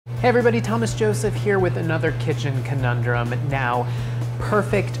Hey everybody, Thomas Joseph here with another kitchen conundrum. Now,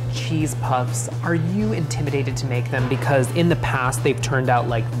 perfect cheese puffs. Are you intimidated to make them because in the past they've turned out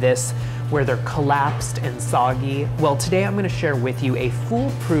like this, where they're collapsed and soggy? Well, today I'm going to share with you a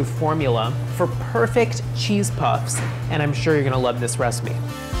foolproof formula for perfect cheese puffs, and I'm sure you're going to love this recipe.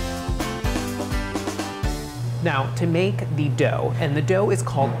 Now, to make the dough, and the dough is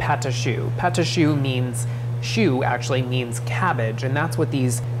called pâte à choux. Pâte à choux means, choux actually means cabbage, and that's what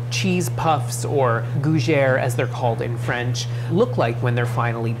these cheese puffs, or gougères as they're called in French, look like when they're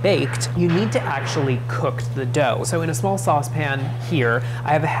finally baked. You need to actually cook the dough. So in a small saucepan here,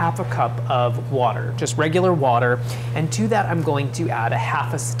 I have a half a cup of water, just regular water, and to that I'm going to add a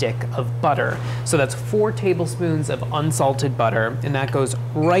half a stick of butter. So that's 4 tablespoons of unsalted butter, and that goes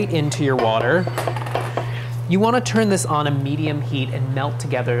right into your water. You want to turn this on a medium heat and melt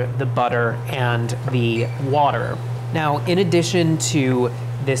together the butter and the water. Now, in addition to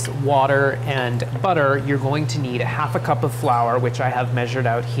this water and butter, you're going to need a half a cup of flour, which I have measured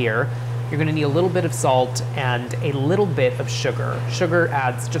out here. You're going to need a little bit of salt and a little bit of sugar. Sugar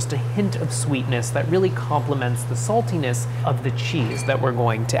adds just a hint of sweetness that really complements the saltiness of the cheese that we're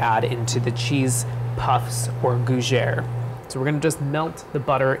going to add into the cheese puffs or gougère. So we're going to just melt the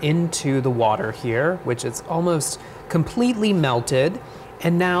butter into the water here, which is almost completely melted.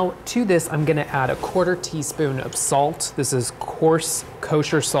 And now to this, I'm gonna add a 1/4 teaspoon of salt. This is coarse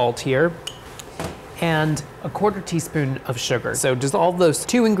kosher salt here. And a 1/4 teaspoon of sugar. So dissolve those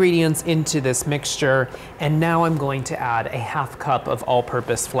 2 ingredients into this mixture. And now I'm going to add a half cup of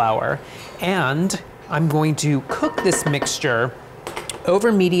all-purpose flour. And I'm going to cook this mixture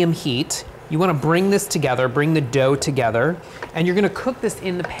over medium heat. You wanna bring this together, bring the dough together. And you're gonna cook this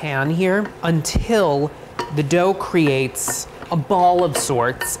in the pan here until the dough creates a ball of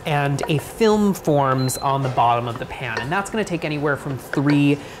sorts and a film forms on the bottom of the pan. And that's gonna take anywhere from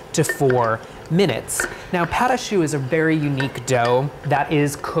 3 to 4 minutes. Now, pâte à choux is a very unique dough that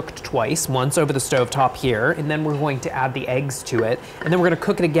is cooked twice, once over the stovetop here, and then we're going to add the eggs to it, and then we're gonna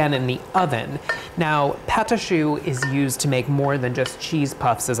cook it again in the oven. Now, pâte à choux is used to make more than just cheese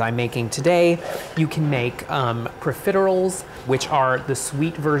puffs as I'm making today. You can make profiteroles, which are the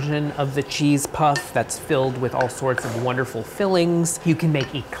sweet version of the cheese puff that's filled with all sorts of wonderful fillings. You can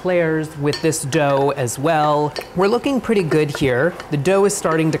make eclairs with this dough as well. We're looking pretty good here. The dough is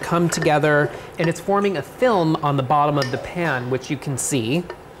starting to come together, and it's forming a film on the bottom of the pan, which you can see.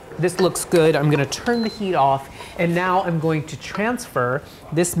 This looks good. I'm gonna turn the heat off, and now I'm going to transfer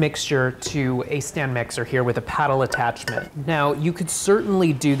this mixture to a stand mixer here with a paddle attachment. Now, you could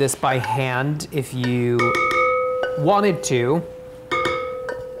certainly do this by hand if you wanted to.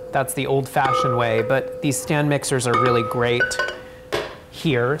 That's the old-fashioned way, but these stand mixers are really great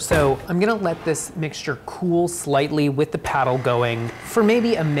here. So I'm gonna let this mixture cool slightly with the paddle going for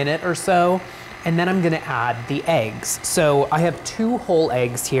maybe a minute or so, and then I'm gonna add the eggs. So I have 2 whole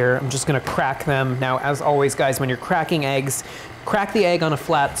eggs here. I'm just gonna crack them. Now, as always, guys, when you're cracking eggs, crack the egg on a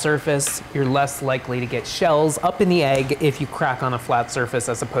flat surface. You're less likely to get shells up in the egg if you crack on a flat surface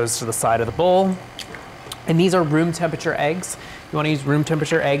as opposed to the side of the bowl. And these are room temperature eggs. You wanna use room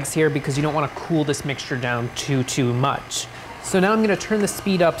temperature eggs here because you don't wanna cool this mixture down too much. So now I'm gonna turn the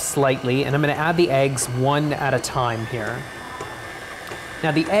speed up slightly, and I'm gonna add the eggs 1 at a time here.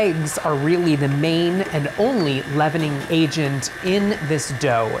 Now, the eggs are really the main and only leavening agent in this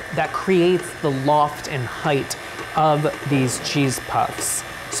dough that creates the loft and height of these cheese puffs.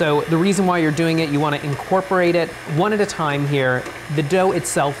 So the reason why you're doing it, you wanna incorporate it 1 at a time here. The dough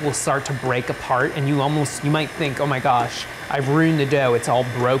itself will start to break apart, and you might think, oh my gosh, I've ruined the dough, it's all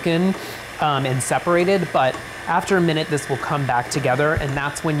broken and separated, but after a minute, this will come back together, and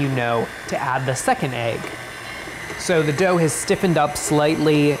that's when you know to add the second egg. So the dough has stiffened up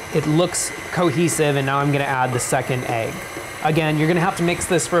slightly, it looks cohesive, and now I'm gonna add the second egg. Again, you're gonna have to mix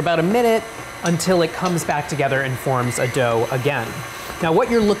this for about a minute until it comes back together and forms a dough again. Now, what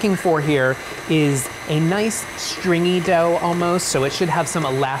you're looking for here is a nice stringy dough almost, so it should have some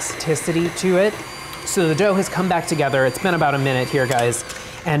elasticity to it. So the dough has come back together. It's been about a minute here, guys.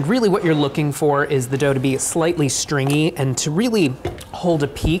 And really what you're looking for is the dough to be slightly stringy and to really hold a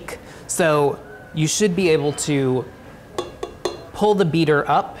peak. So you should be able to pull the beater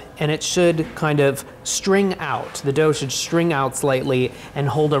up, and it should kind of string out. The dough should string out slightly and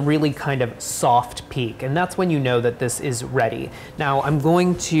hold a really kind of soft peak. And that's when you know that this is ready. Now I'm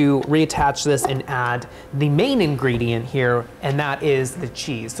going to reattach this and add the main ingredient here, and that is the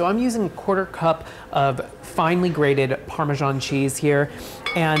cheese. So I'm using a 1/4 cup of finely grated Parmesan cheese here.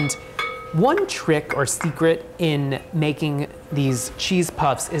 And One trick or secret in making these cheese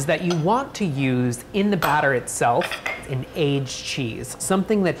puffs is that you want to use in the batter itself an aged cheese,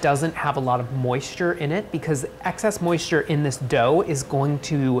 something that doesn't have a lot of moisture in it, because excess moisture in this dough is going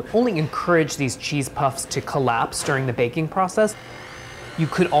to only encourage these cheese puffs to collapse during the baking process. You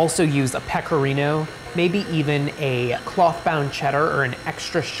could also use a pecorino, maybe even a cloth-bound cheddar or an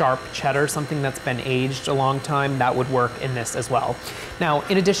extra sharp cheddar, something that's been aged a long time. That would work in this as well. Now,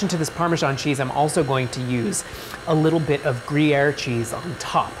 in addition to this Parmesan cheese, I'm also going to use a little bit of Gruyere cheese on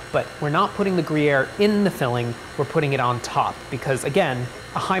top, but we're not putting the Gruyere in the filling, we're putting it on top, because again,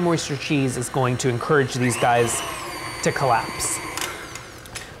 a high moisture cheese is going to encourage these guys to collapse.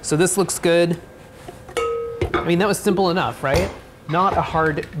 So this looks good. I mean, that was simple enough, right? Not a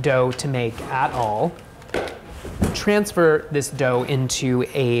hard dough to make at all. Transfer this dough into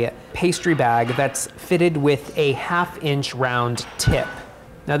a pastry bag that's fitted with a 1/2 inch round tip.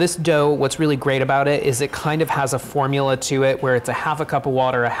 Now this dough, what's really great about it is it kind of has a formula to it where it's a 1/2 cup of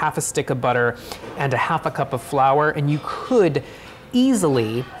water, a 1/2 stick of butter, and a 1/2 cup of flour, and you could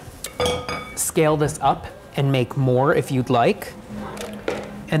easily scale this up and make more if you'd like.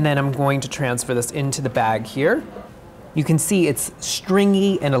 And then I'm going to transfer this into the bag here. You can see it's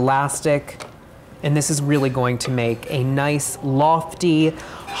stringy and elastic, and this is really going to make a nice, lofty,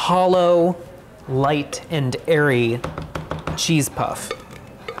 hollow, light, and airy cheese puff.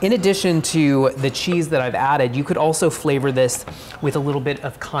 In addition to the cheese that I've added, you could also flavor this with a little bit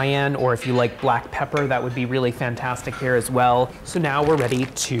of cayenne, or if you like black pepper, that would be really fantastic here as well. So now we're ready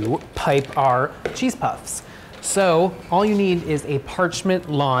to pipe our cheese puffs. So all you need is a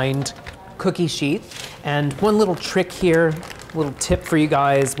parchment-lined cookie sheet. And one little trick here, little tip for you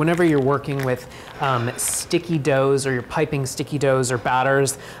guys, whenever you're working with sticky doughs or you're piping sticky doughs or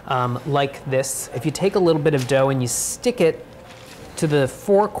batters like this, if you take a little bit of dough and you stick it to the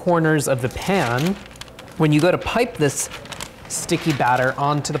 4 corners of the pan, when you go to pipe this sticky batter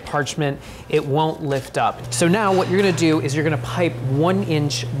onto the parchment, it won't lift up. So now what you're gonna do is you're gonna pipe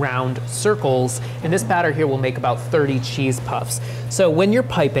 1-inch round circles, and this batter here will make about 30 cheese puffs. So when you're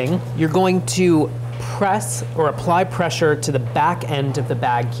piping, you're going to press or apply pressure to the back end of the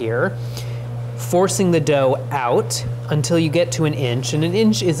bag here, forcing the dough out until you get to 1 inch, and 1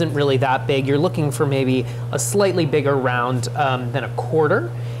 inch isn't really that big. You're looking for maybe a slightly bigger round than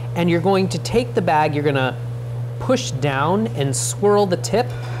 1/4, and you're going to take the bag, you're gonna push down and swirl the tip,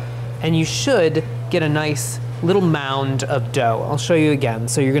 and you should get a nice little mound of dough. I'll show you again.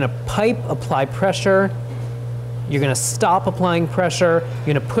 So you're gonna pipe, apply pressure, you're gonna stop applying pressure,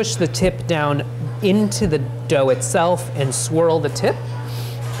 you're gonna push the tip down into the dough itself and swirl the tip,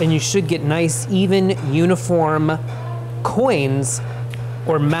 and you should get nice, even, uniform coins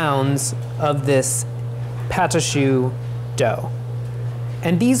or mounds of this pâte à choux dough.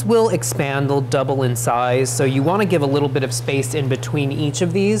 And these will expand, they'll double in size, so you want to give a little bit of space in between each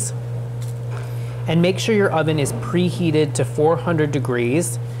of these. And make sure your oven is preheated to 400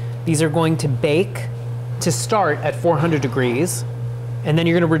 degrees. These are going to bake to start at 400 degrees, and then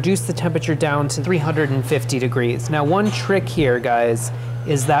you're going to reduce the temperature down to 350 degrees. Now, one trick here, guys,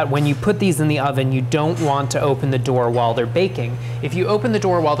 is that when you put these in the oven, you don't want to open the door while they're baking. If you open the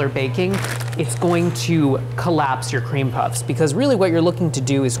door while they're baking, it's going to collapse your cream puffs, because really what you're looking to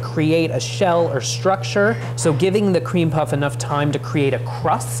do is create a shell or structure, so giving the cream puff enough time to create a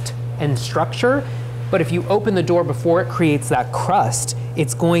crust and structure. But if you open the door before it creates that crust,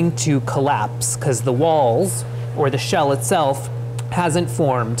 it's going to collapse because the walls or the shell itself hasn't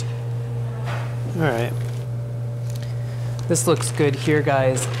formed. All right. This looks good here,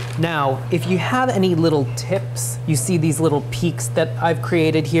 guys. Now, if you have any little tips, you see these little peaks that I've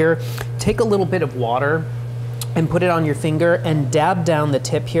created here, take a little bit of water and put it on your finger and dab down the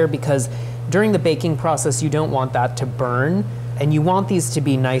tip here, because during the baking process, you don't want that to burn, and you want these to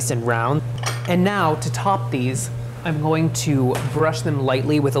be nice and round. And now, to top these, I'm going to brush them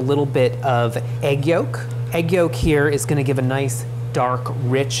lightly with a little bit of egg yolk. Egg yolk here is gonna give a nice, dark,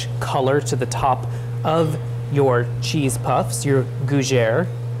 rich color to the top of your cheese puffs, your gougere.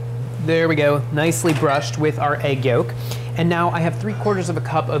 There we go, nicely brushed with our egg yolk. And now I have 3/4 of a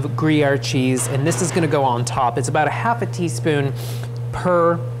cup of Gruyere cheese, and this is gonna go on top. It's about a 1/2 teaspoon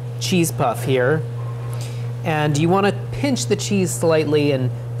per cheese puff here. And you wanna pinch the cheese slightly and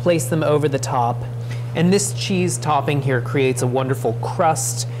place them over the top. And this cheese topping here creates a wonderful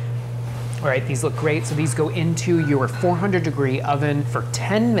crust. All right, these look great. So these go into your 400-degree oven for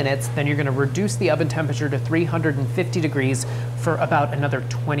 10 minutes. Then you're gonna reduce the oven temperature to 350 degrees for about another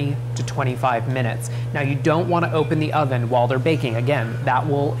 20 to 25 minutes. Now, you don't wanna open the oven while they're baking. Again, that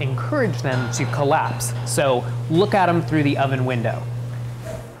will encourage them to collapse. So look at them through the oven window.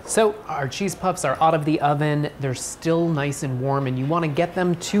 So our cheese puffs are out of the oven. They're still nice and warm, and you want to get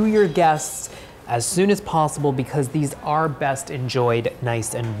them to your guests as soon as possible because these are best enjoyed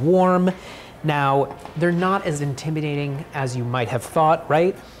nice and warm. Now, they're not as intimidating as you might have thought,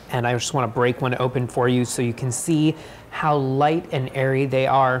 right? And I just want to break one open for you so you can see how light and airy they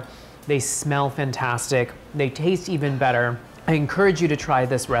are. They smell fantastic. They taste even better. I encourage you to try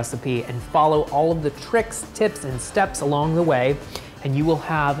this recipe and follow all of the tricks, tips, and steps along the way, and you will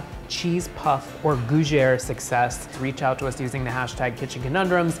have cheese puff or gougere success. Reach out to us using the hashtag Kitchen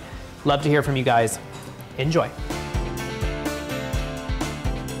Conundrums. Love to hear from you guys. Enjoy.